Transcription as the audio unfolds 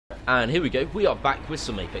And here we go, we are back with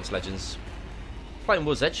some Apex Legends. Playing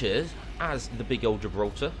Woods Edge here as the big old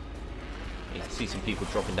Gibraltar. You can see some people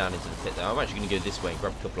dropping down into the pit there. I'm actually going to go this way and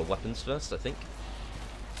grab a couple of weapons first, I think.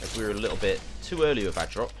 As we were a little bit too early with our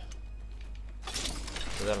drop.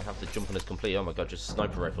 So then I'll have to jump on us completely. Oh my god, just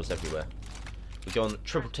sniper rifles everywhere. We go on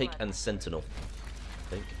triple take and sentinel,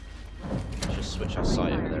 I think. Let's just switch our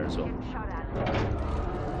sight over there as well.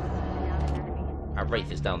 Our Wraith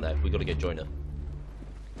is down there. We've got to go join her.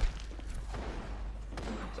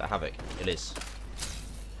 Is that Havoc? It is.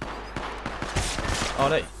 Oh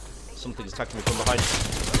no! Something's attacking me from behind.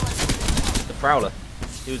 The Prowler.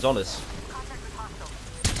 He was on us.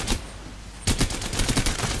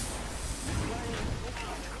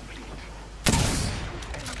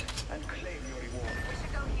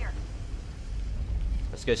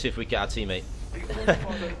 Let's go see if we get our teammate.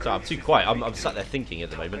 So I'm too quiet. I'm sat there thinking at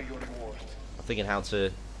the moment. I'm thinking how to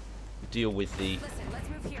deal with the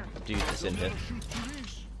dude that's in here.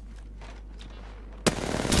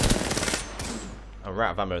 Oh, we're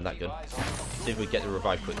out of ammo in that gun. See if we get the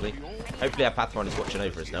revive quickly. Hopefully our Pathfinder's watching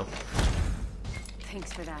over us now.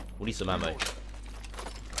 Thanks for that. We'll need some ammo.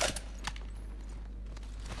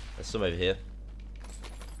 There's some over here.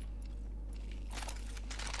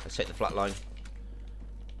 Let's take the flat line.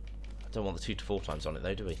 I don't want the 2 to 4 times on it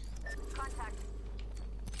though, do we?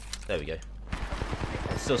 There we go.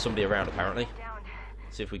 There's still somebody around apparently.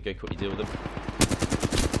 See if we can go quickly deal with them.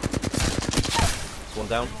 There's one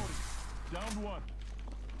down. I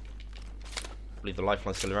believe the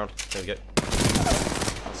lifeline's still around. There we go.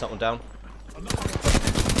 That's that one down.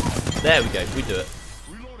 There we go. We do it.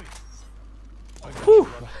 Whew.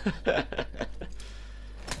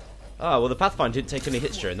 Ah, well the Pathfinder didn't take any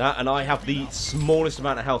hits during that, and I have the smallest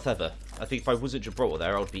amount of health ever. I think if I was at Gibraltar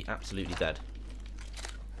there, I would be absolutely dead.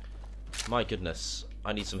 My goodness.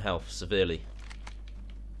 I need some health, severely.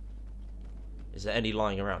 Is there any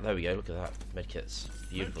lying around? There we go, look at that. Medkits.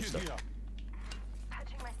 Beautiful stuff.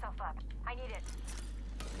 Patching myself up. I need it.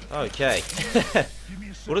 Okay.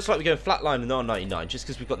 Well, looks like we're going flatline and R99, just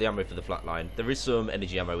because we've got the ammo for the flatline. There is some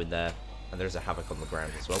energy ammo in there, and there is a Havoc on the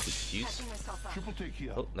ground as well, we could use.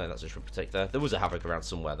 Oh, no, that's a triple take there. There was a Havoc around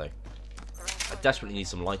somewhere, though. I desperately need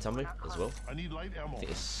some light ammo as well. I think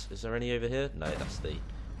is there any over here? No, that's the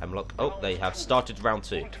Hemlock. Oh, they have started round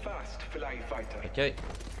 2. Okay.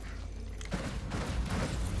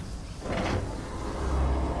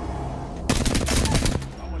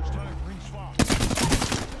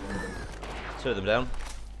 Two of them down.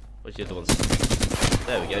 Where's the other ones?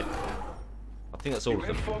 There we go. I think that's all of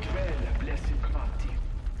them.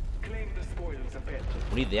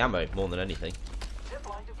 We need the ammo more than anything.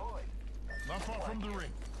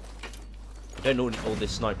 We don't need all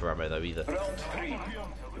this sniper ammo though either.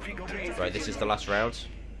 Right, this is the last round.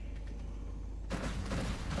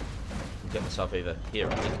 I'll get myself over here,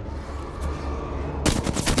 I think.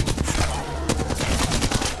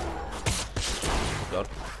 Oh god.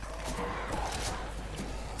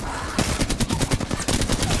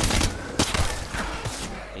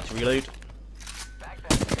 Need to reload.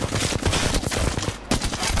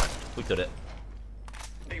 We got it.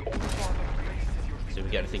 See if we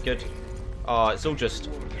get anything good. Oh, it's all just...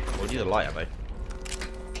 Well, we need the light ammo.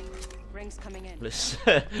 Rings coming in.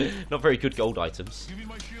 Not very good gold items.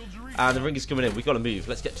 And the ring is coming in. We've got to move.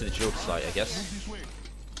 Let's get to the shield site, I guess.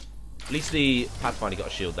 At least the Pathfinder got a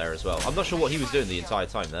shield there as well. I'm not sure what he was doing the entire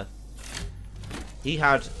time there. He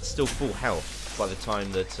had still full health by the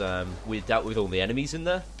time that we dealt with all the enemies in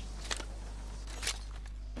there.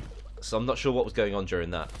 So I'm not sure what was going on during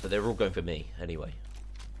that. But they were all going for me anyway.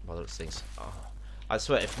 By those things. Oh. I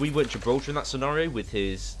swear, if we went Gibraltar in that scenario with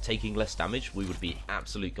his taking less damage, we would be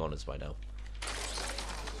absolute goners by now.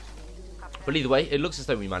 But either way, it looks as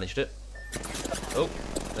though we managed it. Oh,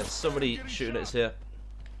 there's somebody shooting at us here.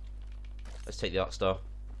 Let's take the Arc Star.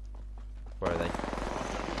 Where are they?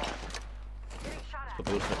 Let's put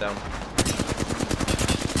the ultimate down.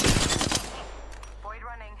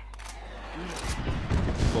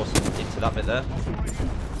 Force them into that bit there.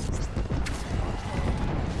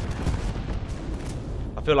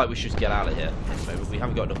 I feel like we should get out of here. We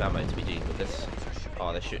haven't got enough ammo to be dealing with this.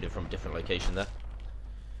 Oh, they're shooting from a different location there.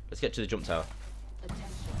 Let's get to the jump tower.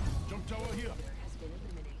 Jump tower here.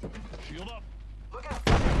 Shield up. Look out.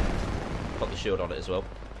 Got the shield on it as well.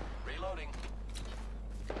 Reloading.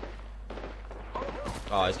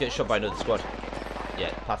 Oh, he's getting shot by another squad.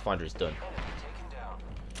 Yeah, Pathfinder is done.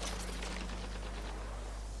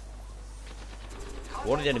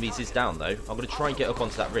 One of the enemies is down though. I'm going to try and get up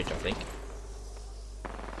onto that ridge, I think.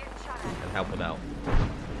 And help him out.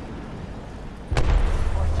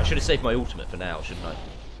 I should have saved my ultimate for now, shouldn't I?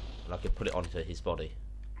 And I could put it onto his body.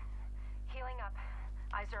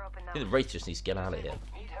 Eyes are open I now. think the Wraith just needs to get out of here.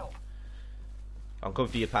 Need help. I'm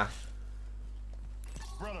coming for your path.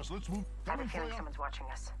 Brothers, let's move. I have a Coming for feeling you. someone's watching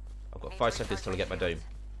us. I've got 5 seconds till I get my dome.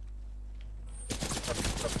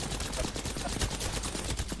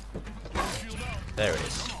 Shield out. There it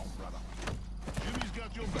is. Come on, brother. Jimmy's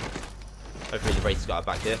got your back. Hopefully the Wraith's got her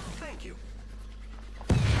back here. Thank you.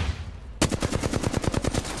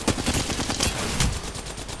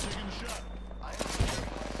 Taking the shot.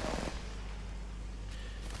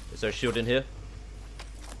 Is there a shield in here?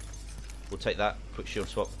 We'll take that. Quick shield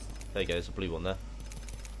swap. There you go, there's a blue one there.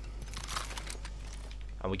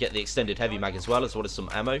 And we get the extended heavy mag as well as some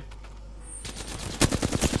ammo.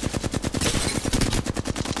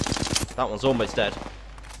 That one's almost dead.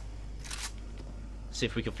 See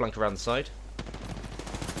if we can flank around the side.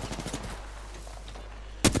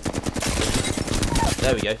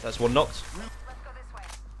 There we go, that's one knocked. Let's go this way.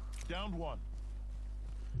 Downed one.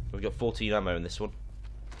 We've got 14 ammo in this one.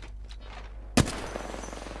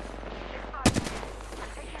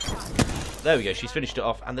 There we go, she's finished it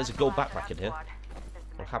off, and there's a gold backpack in here.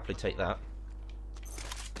 I'll happily take that.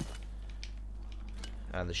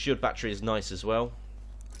 And the shield battery is nice as well.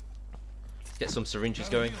 Let's get some syringes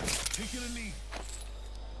going. Take it a knee.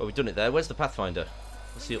 Well, we've done it there. Where's the Pathfinder?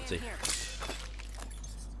 What's he up to?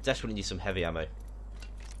 Desperately need some heavy ammo.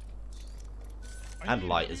 And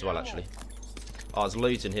light as well, actually. Oh, there's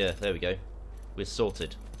loads in here. There we go. We're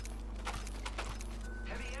sorted.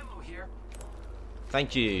 Heavy ammo here.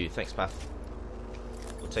 Thank you. Thanks, Path.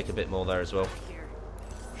 We'll take a bit more there as well. Here.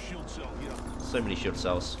 Shield cell here. So many shield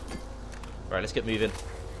cells. Right, let's get moving.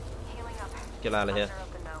 Healing up. Get out of here. Eyes are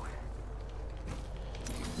open now.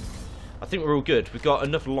 I think we're all good. We've got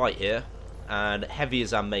enough light here. And heavy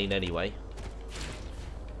is our main anyway.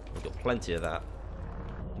 We've got plenty of that.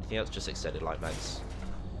 Anything else? Just extended light mags.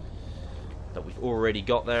 That we've already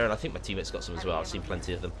got there. And I think my teammates got some as well. I've seen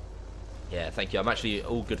plenty of them. Yeah, thank you. I'm actually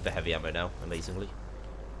all good for heavy ammo now, amazingly.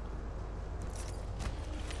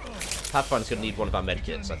 Pathfinder's going to need one of our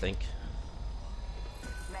medkits, I think.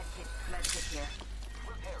 Medkit here.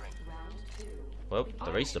 Well,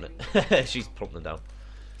 the Wraith's done it. She's plonked them down.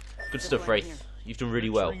 Good stuff, Wraith. You've done really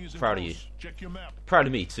well. Proud of you. Check your map. Proud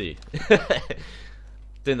of me, too.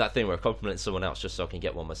 Doing that thing where I compliment someone else just so I can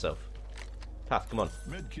get one myself. Path, come on.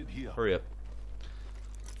 Medkit here. Hurry up.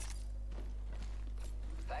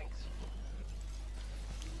 Thanks.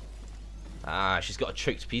 Ah, she's got a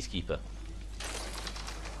choked Peacekeeper.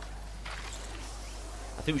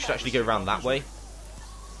 I think we should actually go around that way.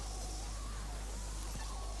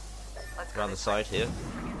 Let's go Around the this side here.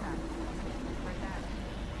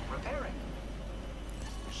 Repairing.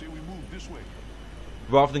 You say we move this way.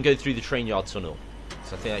 Rather than go through the train yard tunnel.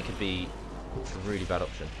 So I think that could be a really bad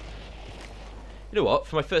option. You know what?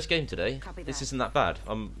 For my first game today, Copy this that. isn't that bad.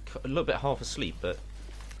 I'm a little bit half asleep, but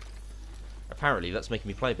apparently that's making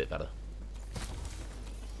me play a bit better.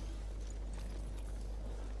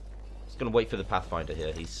 Just gonna wait for the Pathfinder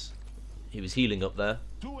here. He was healing up there.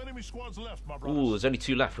 2 enemy squads left, my brothers. Ooh, there's only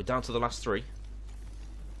 2 left. We're down to the last 3.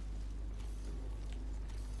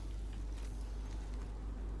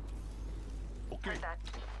 Okay. Heard that.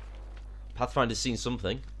 Pathfinder's seen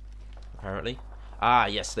something, apparently. Ah,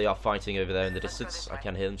 yes, they are fighting over there in the Let's go distance. this I way.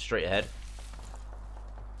 can hear them straight ahead.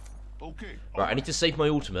 Okay. Right, I need to save my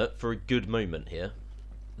ultimate for a good moment here.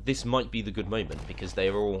 This might be the good moment because they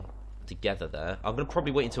are all together there. I'm going to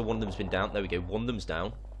probably wait until one of them's been down. There we go, one of them's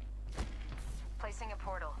down. Placing a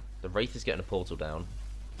portal. The Wraith is getting a portal down.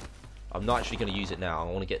 I'm not actually going to use it now. I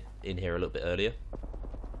want to get in here a little bit earlier.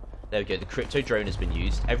 There we go, the crypto drone has been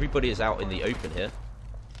used. Everybody is out in the open here.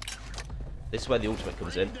 This is where the ultimate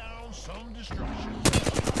comes in. Down some destruction.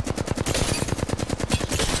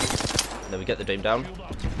 And then we get the dome down. Shield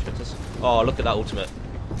up. Oh, look at that ultimate.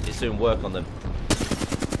 It's doing work on them.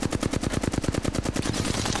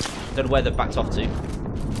 Don't know where they've backed off to.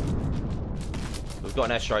 We've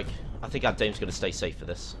got an airstrike. I think our dome's going to stay safe for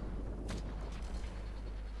this.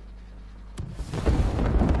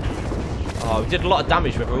 Oh, we did a lot of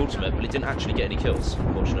damage with our ultimate, but it didn't actually get any kills,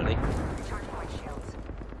 unfortunately. Recharging my shields.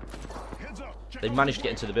 Heads up. Check They out managed to the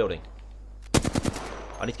get into the building.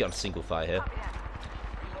 I need to get on single fire here. Copy that.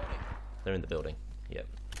 They're in the building. Yep.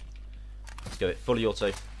 Let's go. Fully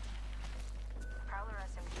auto. Prowler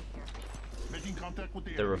SMG here. Making contact with the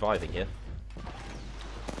They're enemy. reviving here. Squad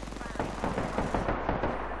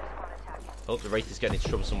attack. Oh, the Wraith is getting into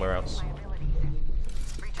trouble somewhere else. My abilities.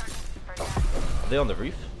 Recharging. Heard that. Are they on the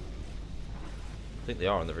roof? I think they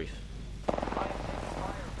are on the roof.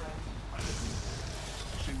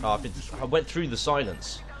 Say we Oh, move this way. I went through the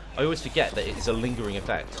silence. I always forget that it's a lingering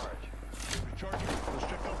effect. Recharging. Let's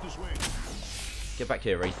check out this way. Get back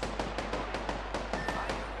here, Wraith.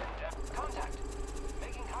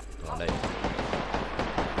 they?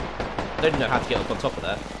 They don't know how to get up on top of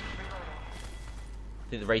there. I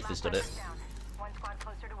think the Wraith has done it. Down. One squad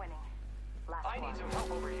closer to winning. Last I one. need some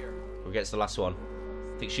help over here. Who gets the last one?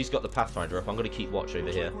 I think she's got the Pathfinder up. I'm going to keep watch over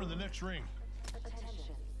here. We're in the next ring.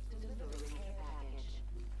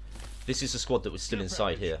 This is the squad that was still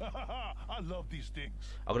inside here. I love these things.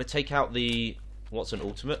 I'm going to take out the Watson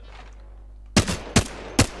ultimate.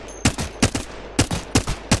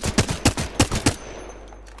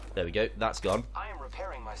 There we go. That's gone. I am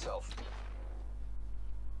repairing myself.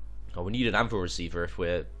 Oh, we need an anvil receiver if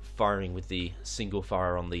we're firing with the single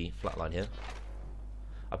fire on the flatline here.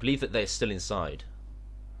 I believe that they're still inside.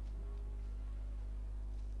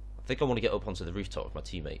 I think I want to get up onto the rooftop with my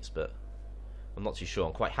teammates, but I'm not too sure.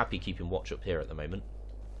 I'm quite happy keeping watch up here at the moment.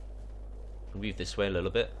 I'll move this way a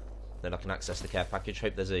little bit, then I can access the care package.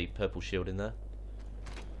 Hope there's a purple shield in there.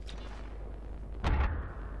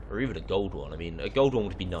 Or even a gold one. I mean, a gold one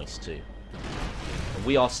would be nice too. And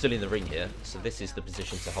we are still in the ring here, so this is the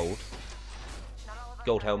position to hold. Not all of us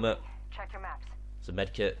Gold are helmet. ready. Check your maps. It's a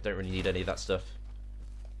med kit. Don't really need any of that stuff.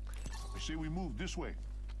 They say we move this way.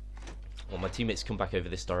 I want my teammates to come back over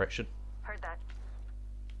this direction. Heard that.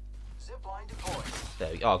 Zipline deployed.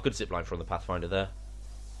 There we go. Oh, good zipline from the Pathfinder there.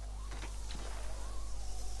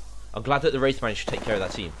 I'm glad that the Wraith managed to take care of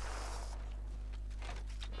that team.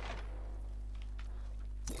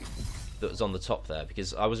 That was on the top there,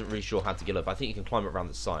 because I wasn't really sure how to get up. I think you can climb it around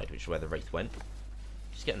the side, which is where the Wraith went.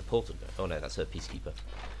 She's getting a portal going. Oh no, that's her Peacekeeper.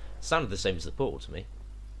 Sounded the same as the portal to me.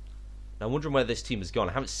 Now I'm wondering where this team has gone.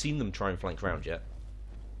 I haven't seen them try and flank around yet.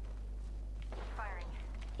 Firing.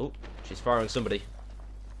 Oh, she's firing somebody.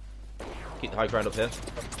 Keep the high ground up here. They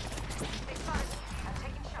spotted me. I'm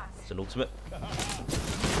taking shots. It's an ultimate.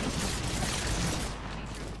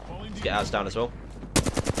 Calling Let's the get ours down as well.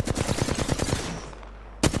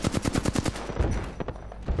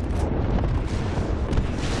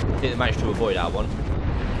 I think they managed to avoid our one,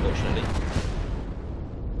 fortunately.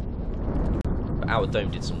 But our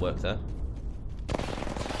dome did some work there.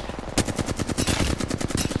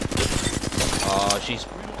 Ah, she's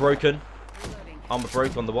broken. Armor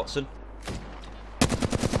broke on the Watson.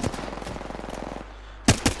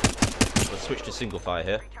 We'll switch to single fire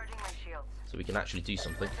here, Recharging my shields. so we can actually do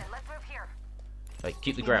something. Listen, let's move here. Hey,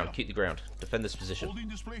 keep the ground, keep the ground. Defend this position. holding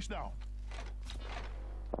this place down.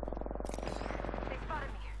 They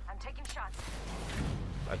spotted me. I'm taking shots.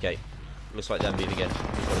 Okay, looks like they're moving in. Just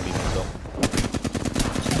want to move on top.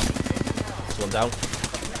 There's one down.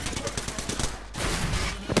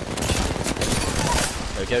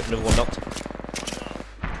 There we go, another one knocked.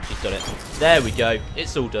 She's done it. There we go,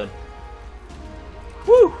 it's all done.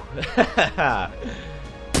 Woo!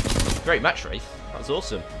 Great match, Wraith. That was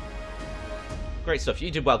awesome. Great stuff. You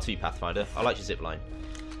did well too, Pathfinder. I like your zipline.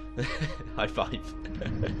 High five.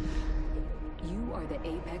 You are the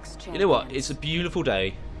Apex champion. You know what? It's a beautiful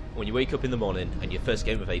day when you wake up in the morning and your first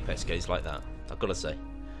game of Apex goes like that. I've got to say.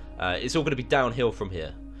 It's all going to be downhill from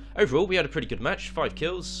here. Overall, we had a pretty good match. 5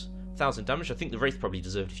 kills, 1,000 damage. I think the Wraith probably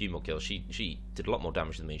deserved a few more kills. She did a lot more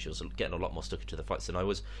damage than me. She was getting a lot more stuck into the fights than I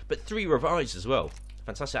was. But 3 revives as well.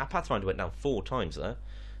 Fantastic. Our Pathfinder went down 4 times there,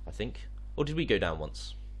 I think. Or did we go down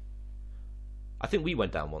once? I think we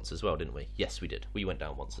went down once as well, didn't we? Yes, we did. We went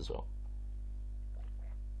down once as well.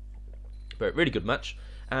 But really good match.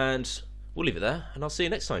 And we'll leave it there. And I'll see you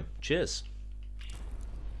next time. Cheers.